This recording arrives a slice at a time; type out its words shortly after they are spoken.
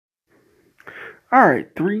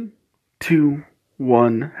Alright, three, two,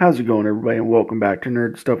 one. How's it going, everybody? And welcome back to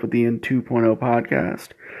Nerd Stuff with Ian 2.0 podcast.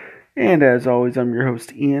 And as always, I'm your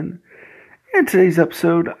host, Ian. And today's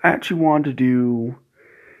episode, I actually wanted to do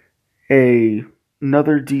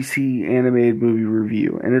another DC animated movie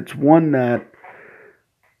review. And it's one that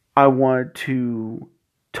I wanted to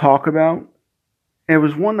talk about. And it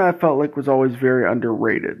was one that I felt like was always very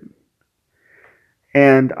underrated.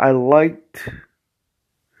 And I liked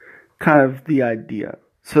kind of the idea.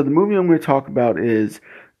 So the movie I'm going to talk about is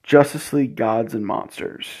Justice League Gods and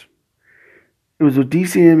Monsters. It was a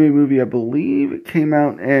DC animated movie, I believe it came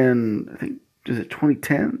out in, I think, is it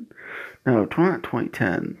 2010? No, not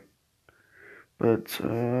 2010. But,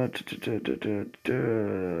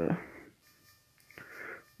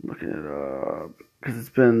 looking it up, because it's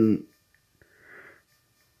been,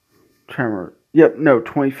 trying to remember. Yep, no,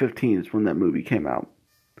 2015 is when that movie came out.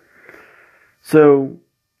 So,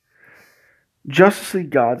 Justice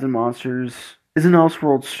League Gods and Monsters is an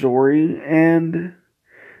Elseworld story and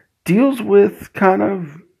deals with kind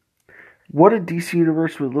of what a DC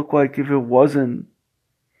universe would look like if it wasn't,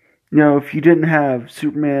 if you didn't have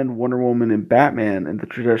Superman, Wonder Woman, and Batman in the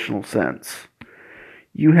traditional sense.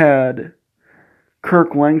 You had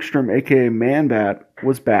Kirk Langstrom, aka Man-Bat,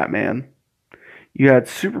 was Batman. You had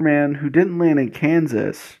Superman, who didn't land in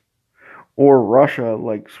Kansas or Russia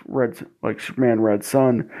like Superman Red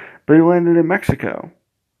Sun, but he landed in Mexico.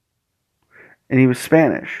 And he was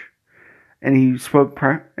Spanish. And he spoke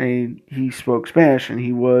Spanish, and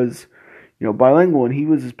he was, bilingual, and he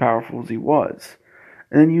was as powerful as he was.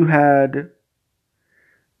 And then you had,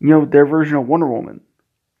 their version of Wonder Woman,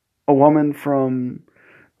 a woman from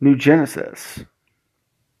New Genesis.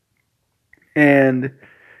 And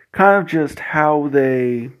kind of just how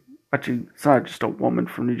they, actually, it's not just a woman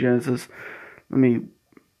from New Genesis. Let me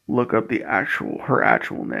look up her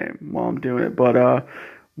actual name while I'm doing it. But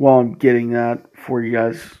while I'm getting that for you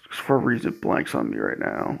guys, for a reason it blanks on me right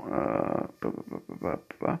now.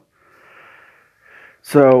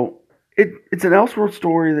 So it's an Elseworld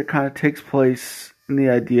story that kind of takes place in the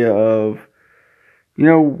idea of,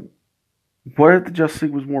 what if the Justice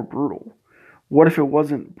League was more brutal? What if it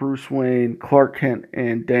wasn't Bruce Wayne, Clark Kent,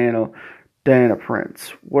 and Diana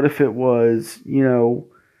Prince? What if it was,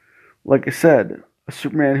 like I said, a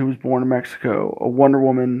Superman who was born in Mexico, a Wonder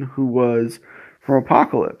Woman who was from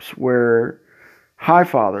Apokolips, where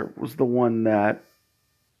Highfather was the one that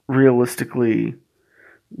realistically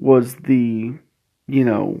was the,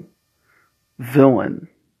 villain.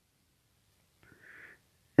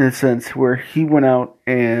 In a sense, where he went out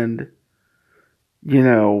and,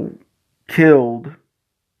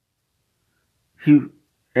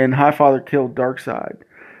 Highfather killed Darkseid.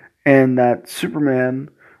 And that Superman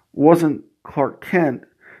wasn't Clark Kent,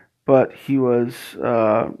 but he was,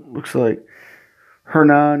 looks like,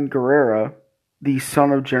 Hernan Guerrera, the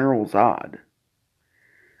son of General Zod.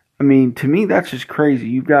 I mean, to me, that's just crazy.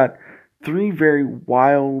 You've got three very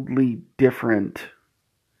wildly different,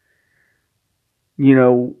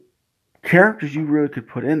 characters you really could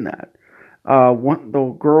put in that.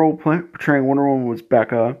 The girl portraying Wonder Woman was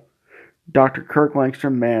Becca, Dr. Kirk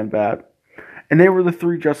Langstrom, Man-Bat, and they were the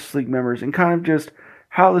three Justice League members, and kind of just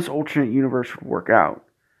how this alternate universe would work out.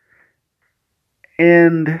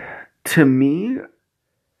 And to me,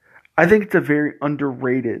 I think it's a very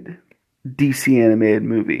underrated DC animated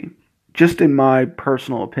movie, just in my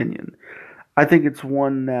personal opinion. I think it's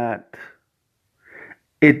one that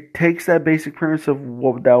it takes that basic premise of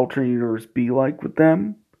what would the alternate universe be like with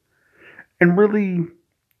them, and really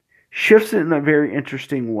shifts it in a very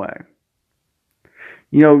interesting way.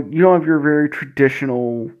 You don't have your very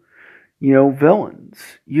traditional,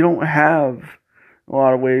 villains. You don't have, a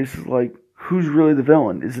lot of ways, like, who's really the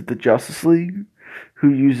villain? Is it the Justice League, who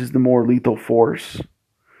uses the more lethal force?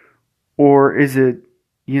 Or is it,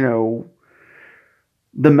 the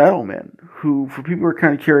Metal Men, who, for people who are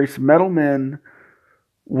kind of curious, Metal Men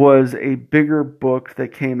was a bigger book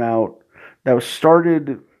that came out, that was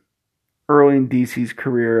started early in DC's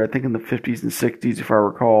career, I think in the 50s and 60s, if I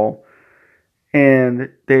recall. And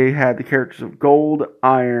they had the characters of Gold,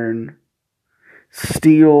 Iron,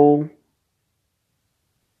 Steel,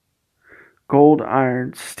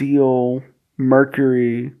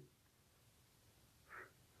 Mercury. I'm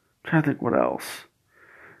trying to think what else.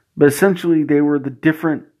 But essentially, they were the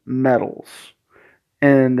different metals.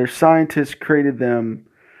 And their scientists created them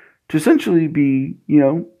to essentially be,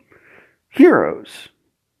 heroes.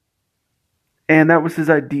 And that was his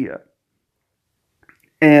idea.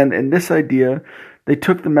 And in this idea, they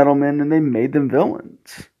took the Metal Men and they made them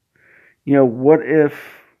villains. What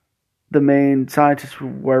if the main scientist, for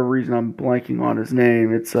whatever reason I'm blanking on his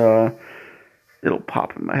name, it's it'll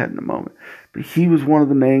pop in my head in a moment. But he was one of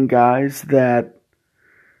the main guys that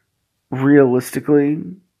realistically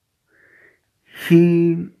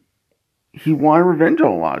he he wanted revenge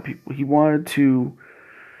on a lot of people. He wanted to,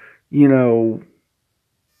 you know,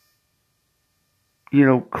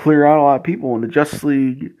 clear out a lot of people in the Justice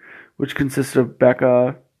League, which consisted of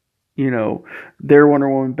Becca, their Wonder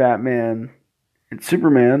Woman, Batman, and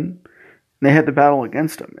Superman. And they had to battle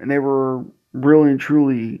against him, and they were really and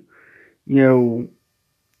truly, you know,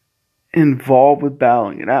 involved with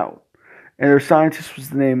battling it out. And their scientist was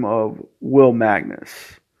the name of Will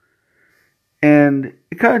Magnus. And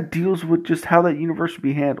it kind of deals with just how that universe would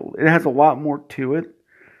be handled. It has a lot more to it,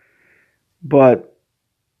 but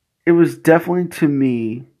it was definitely, to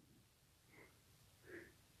me,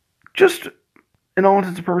 just, in all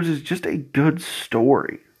intents and purposes, just a good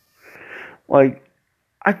story. Like,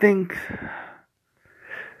 I think,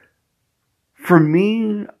 for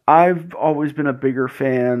me, I've always been a bigger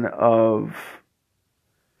fan of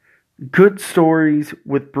good stories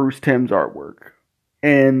with Bruce Timm's artwork.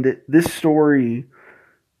 And this story,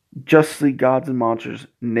 Justice League Gods and Monsters,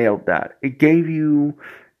 nailed that. It gave you,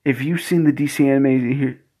 if you've seen the DC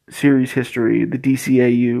animated series history, the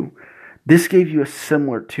DCAU, this gave you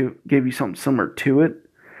something similar to it,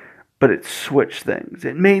 but it switched things.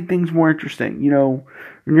 It made things more interesting. When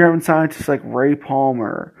you're having scientists like Ray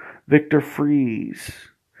Palmer, Victor Fries,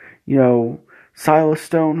 Silas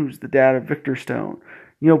Stone, who's the dad of Victor Stone,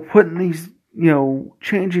 putting these,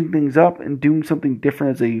 changing things up and doing something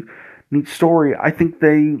different as a neat story, I think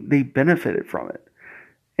they benefited from it.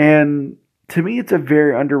 And to me, it's a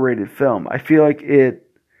very underrated film. I feel like it,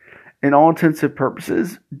 in all intents and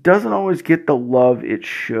purposes, doesn't always get the love it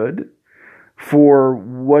should for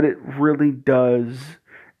what it really does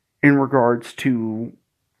in regards to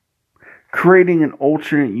creating an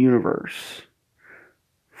alternate universe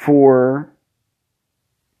for,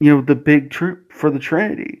 the big for the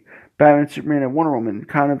Trinity, Batman, Superman, and Wonder Woman,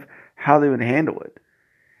 kind of how they would handle it.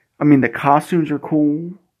 I mean, the costumes are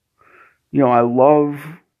cool.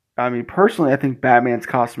 Personally, I think Batman's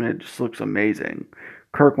costume, it just looks amazing.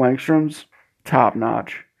 Kirk Langstrom's top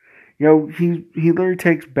notch. He literally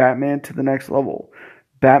takes Batman to the next level.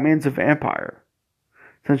 Batman's a vampire.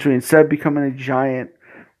 Essentially, instead of becoming a giant,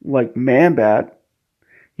 man-bat,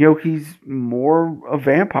 he's more a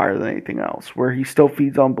vampire than anything else, where he still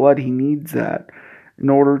feeds on blood. He needs that in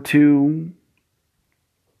order to,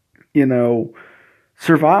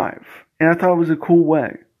 survive. And I thought it was a cool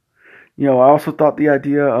way. I also thought the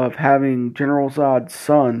idea of having General Zod's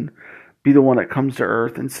son be the one that comes to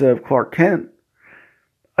Earth instead of Clark Kent,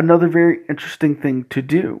 another very interesting thing to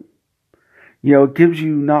do. It gives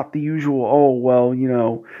you not the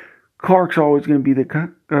usual, Clark's always going to be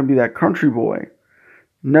that country boy.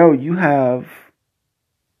 No, you have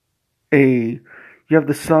the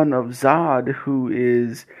son of Zod, who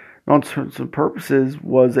is, on certain purposes,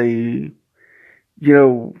 was a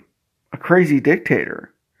crazy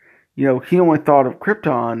dictator. He only thought of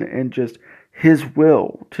Krypton and just his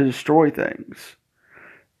will to destroy things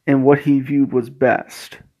and what he viewed was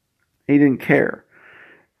best. He didn't care.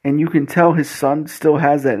 And you can tell his son still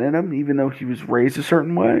has that in him, even though he was raised a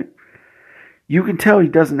certain way. You can tell he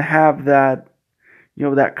doesn't have that,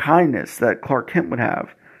 that kindness that Clark Kent would have.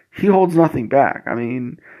 He holds nothing back. I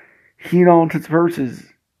mean, in all intents and purposes,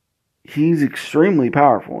 he's extremely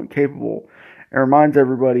powerful and capable. It reminds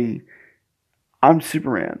everybody, I'm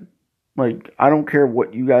Superman. I don't care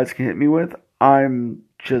what you guys can hit me with. I'm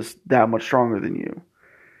just that much stronger than you.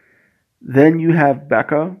 Then you have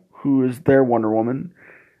Becca, who is their Wonder Woman.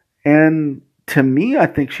 And to me, I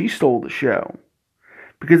think she stole the show.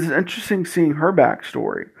 Because it's interesting seeing her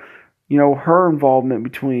backstory. Her involvement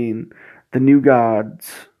between the New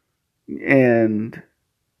Gods and,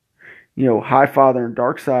 Highfather and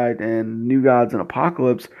Darkseid and New Gods and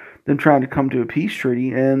Apocalypse, them trying to come to a peace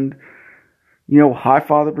treaty, and,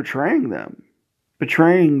 Highfather betraying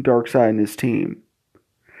Darkseid and his team,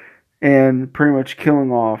 and pretty much killing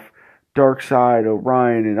off Darkseid,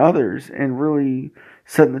 Orion, and others, and really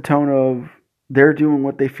setting the tone of they're doing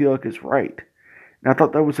what they feel like is right. And I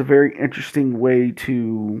thought that was a very interesting way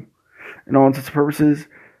to, in all intents and purposes,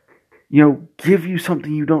 give you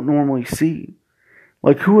something you don't normally see.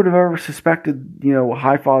 Who would have ever suspected,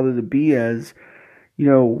 Highfather to be as, in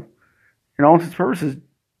all intents and purposes,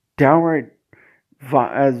 downright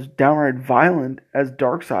violent as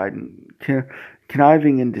Darkseid, and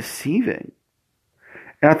conniving and deceiving.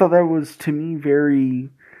 And I thought that was, to me,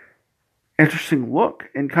 very interesting look,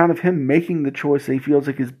 and kind of him making the choice that he feels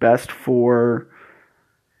like is best for,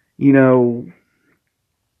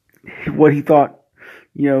 what he thought,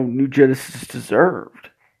 New Genesis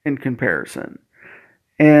deserved in comparison.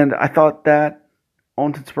 And I thought that,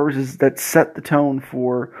 on its purposes, that set the tone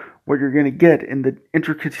for what you're going to get. And the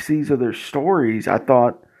intricacies of their stories, I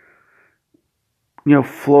thought,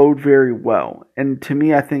 flowed very well. And to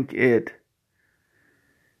me, I think it's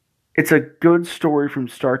a good story from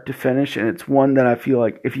start to finish, and it's one that I feel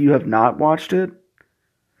like if you have not watched it,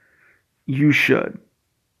 you should.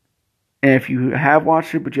 And if you have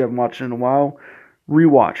watched it, but you haven't watched it in a while,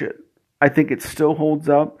 rewatch it. I think it still holds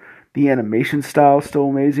up. The animation style is still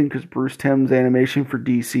amazing because Bruce Timm's animation for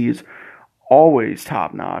DC is always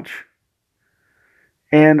top notch.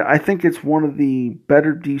 And I think it's one of the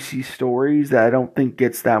better DC stories that I don't think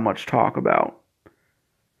gets that much talk about.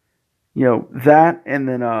 That, and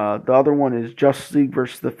then the other one is Justice League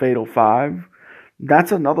versus the Fatal Five.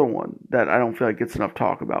 That's another one that I don't feel like gets enough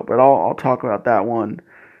talk about, but I'll talk about that one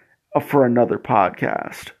for another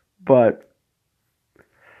podcast. But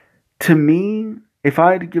to me, if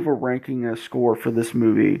I had to give a ranking and a score for this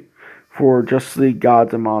movie, for Justice League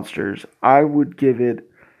Gods and Monsters, I would give it,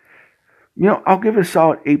 I'll give it a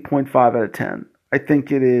solid 8.5 out of 10. I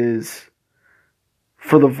think it is,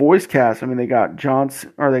 for the voice cast, I mean, they got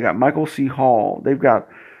Michael C. Hall. They've got,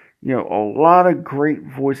 a lot of great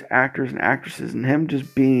voice actors and actresses, and him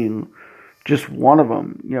just being just one of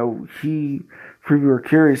them. If you were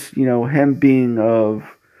curious, him being of,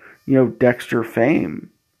 Dexter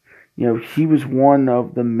fame, he was one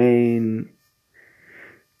of the main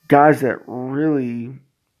guys that really,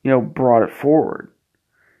 brought it forward.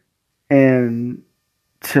 And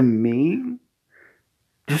to me,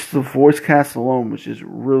 just the voice cast alone was just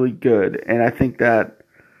really good. And I think that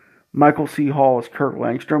Michael C. Hall as Kirk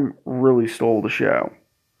Langstrom really stole the show.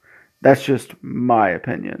 That's just my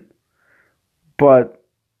opinion. But,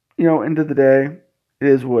 end of the day, it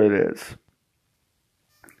is what it is.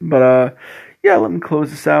 But, let me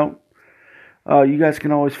close this out. You guys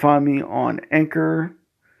can always find me on Anchor,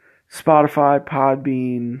 Spotify,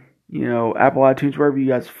 Podbean, Apple iTunes, wherever you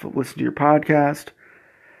guys listen to your podcast.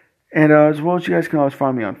 And as well as you guys can always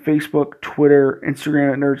find me on Facebook, Twitter,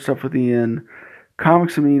 Instagram at Nerd Stuff with Ian,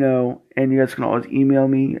 Comics Amino, and you guys can always email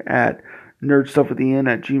me at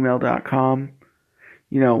nerdstuffwithian@gmail.com.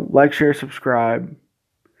 Like, share, subscribe,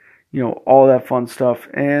 all that fun stuff.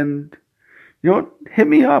 And, hit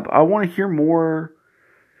me up. I want to hear more,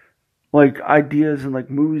 ideas and,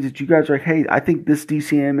 movies that you guys are like, hey, I think this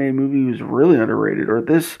DC anime movie was really underrated, or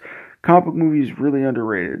this comic book movie is really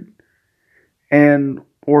underrated. And,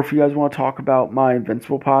 or if you guys want to talk about my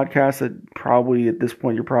Invincible podcast, that probably, at this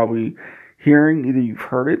point, you're probably hearing, either you've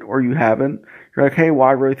heard it or you haven't. You're like, hey, well,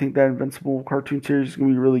 I really think that Invincible cartoon series is going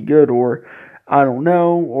to be really good, or I don't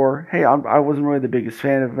know, or hey, I wasn't really the biggest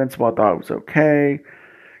fan of Invincible, I thought it was okay.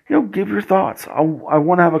 Give your thoughts. I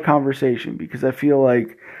want to have a conversation, because I feel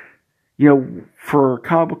like, for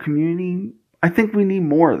comic book community, I think we need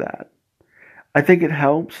more of that. I think it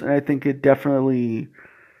helps, and I think it definitely,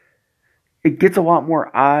 it gets a lot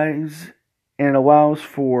more eyes, and allows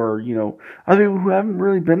for, other people who haven't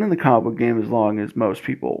really been in the comic book game as long as most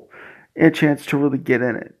people a chance to really get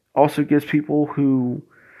in it. Also gives people who,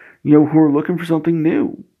 who are looking for something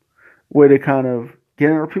new, way to kind of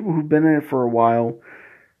get in, or people who've been in it for a while,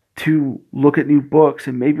 to look at new books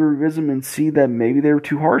and maybe revisit them and see that maybe they were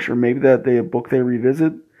too harsh, or maybe that a book they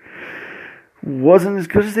revisit wasn't as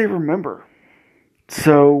good as they remember.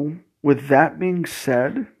 So, with that being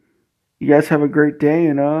said, you guys have a great day,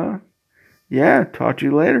 and talk to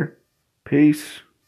you later. Peace.